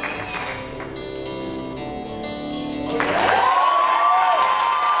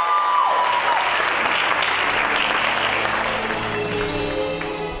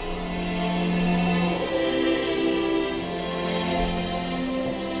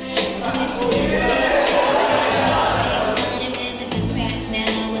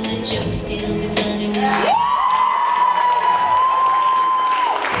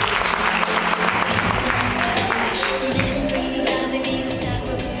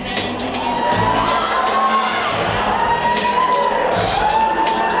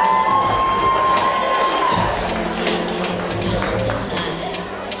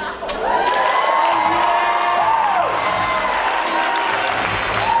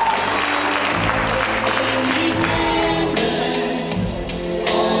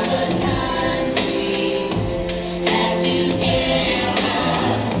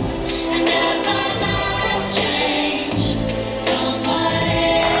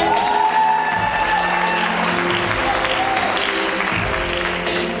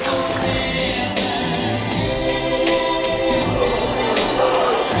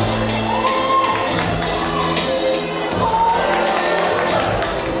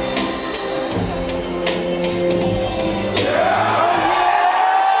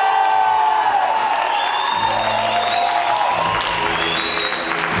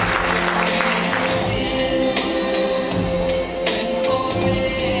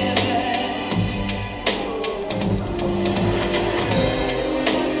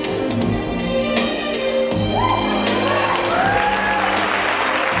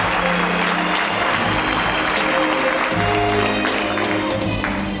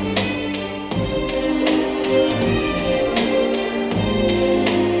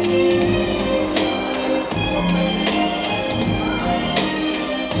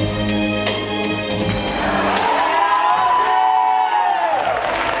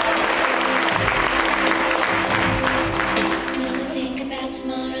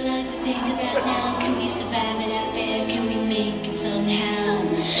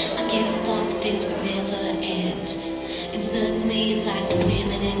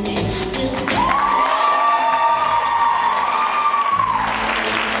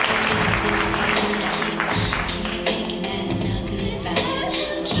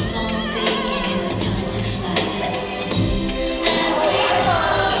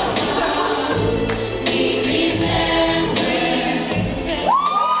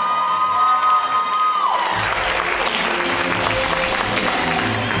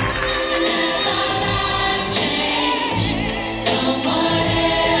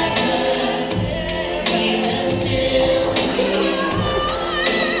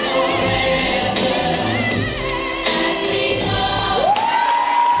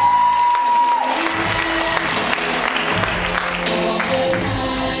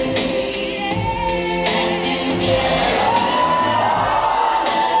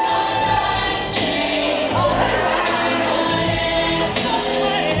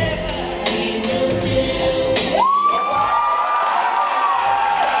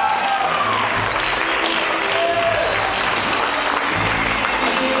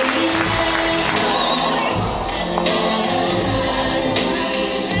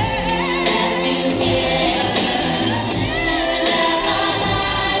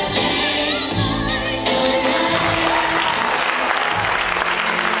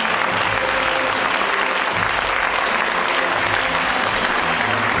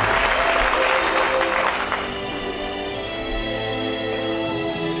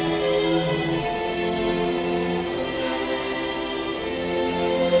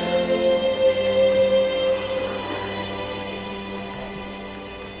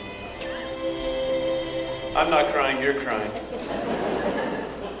 I'm not crying, you're crying.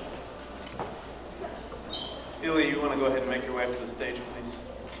 Ilya, you want to go ahead and make your way up to the stage, please?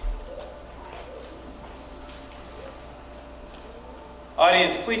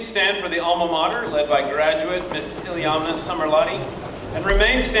 Audience, please stand for the alma mater, led by graduate Miss Ilyana Samarlati, and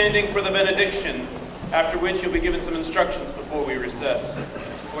remain standing for the benediction, after which you'll be given some instructions before we recess.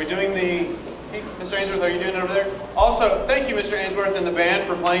 Are we doing the... Mr. Ainsworth, are you doing it over there? Also, thank you, Mr. Ainsworth and the band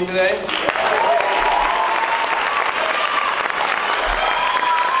for playing today.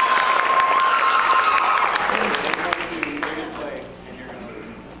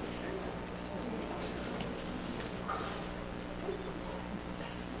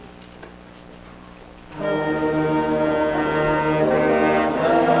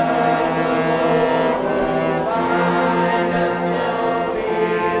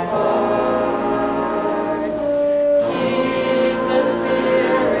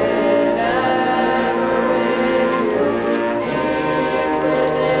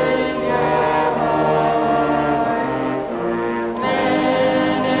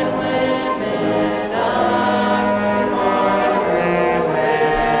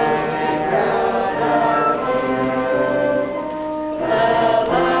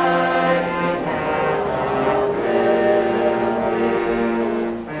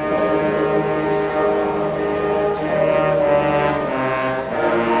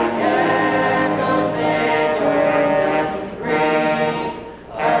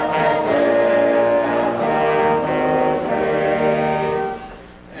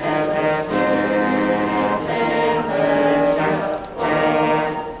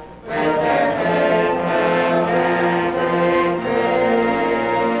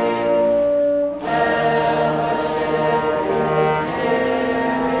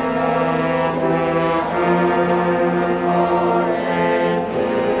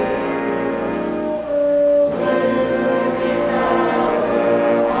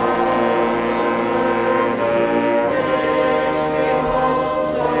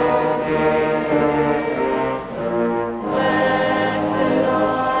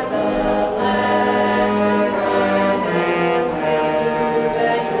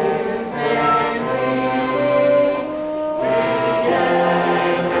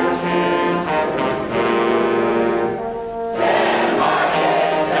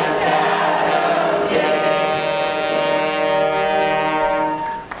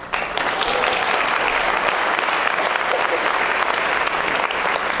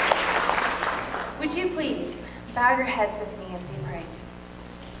 Bow your heads with me as we pray.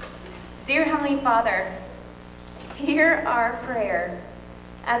 Dear Heavenly Father, hear our prayer.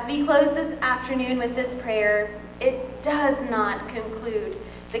 As we close this afternoon with this prayer, it does not conclude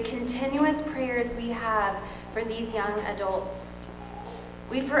the continuous prayers we have for these young adults.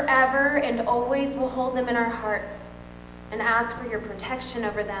 We forever and always will hold them in our hearts and ask for your protection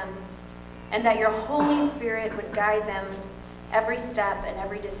over them, and that your Holy Spirit would guide them every step and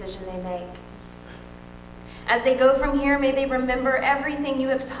every decision they make. As they go from here, may they remember everything you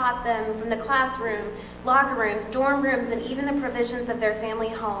have taught them from the classroom, locker rooms, dorm rooms, and even the provisions of their family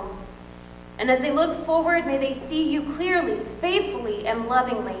homes. And as they look forward, may they see you clearly, faithfully, and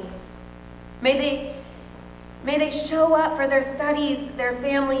lovingly. May they show up for their studies, their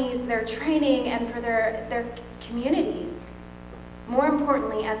families, their training, and for their communities. More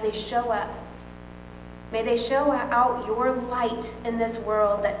importantly, as they show up, may they show out your light in this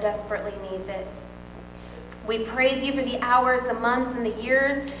world that desperately needs it. We praise you for the hours, the months, and the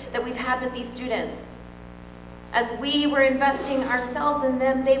years that we've had with these students. As we were investing ourselves in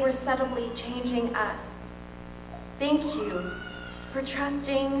them, they were subtly changing us. Thank you for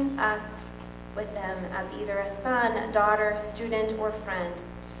trusting us with them as either a son, daughter, student, or friend.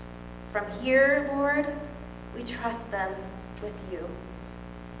 From here, Lord, we trust them with you.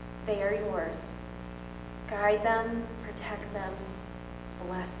 They are yours. Guide them, protect them,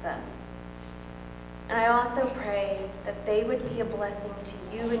 bless them. And I also pray that they would be a blessing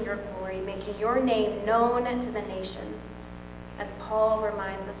to you and your glory, making your name known to the nations. As Paul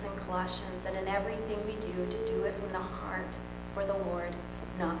reminds us in Colossians, that in everything we do, to do it from the heart for the Lord,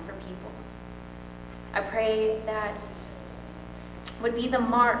 not for people. I pray that would be the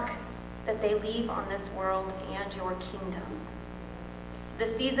mark that they leave on this world and your kingdom. The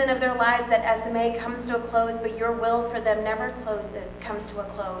season of their lives at SMA comes to a close, but your will for them never comes to a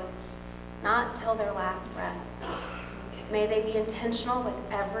close. Not till their last breath. May they be intentional with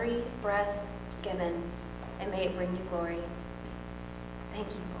every breath given, and may it bring you glory. Thank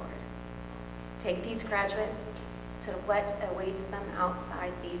you, Lord. Take these graduates to what awaits them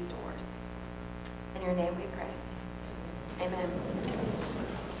outside these doors. In your name we pray. Amen.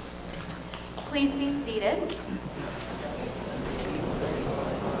 Please be seated.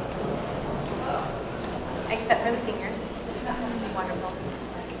 Except for the seniors. Wonderful.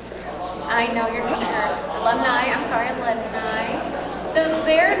 I know your alumni. The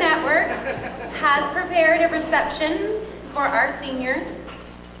Bear Network has prepared a reception for our seniors,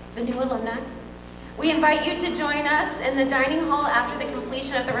 the new alumni. We invite you to join us in the dining hall after the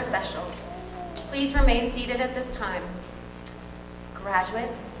completion of the recessional. Please remain seated at this time.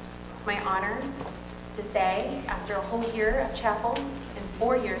 Graduates, it's my honor to say, after a whole year of chapel and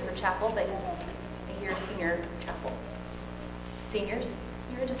 4 years of chapel, but a year of senior chapel. Seniors,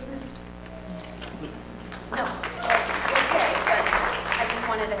 you're dismissed. No, okay, but I just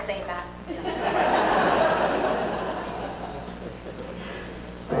wanted to say that.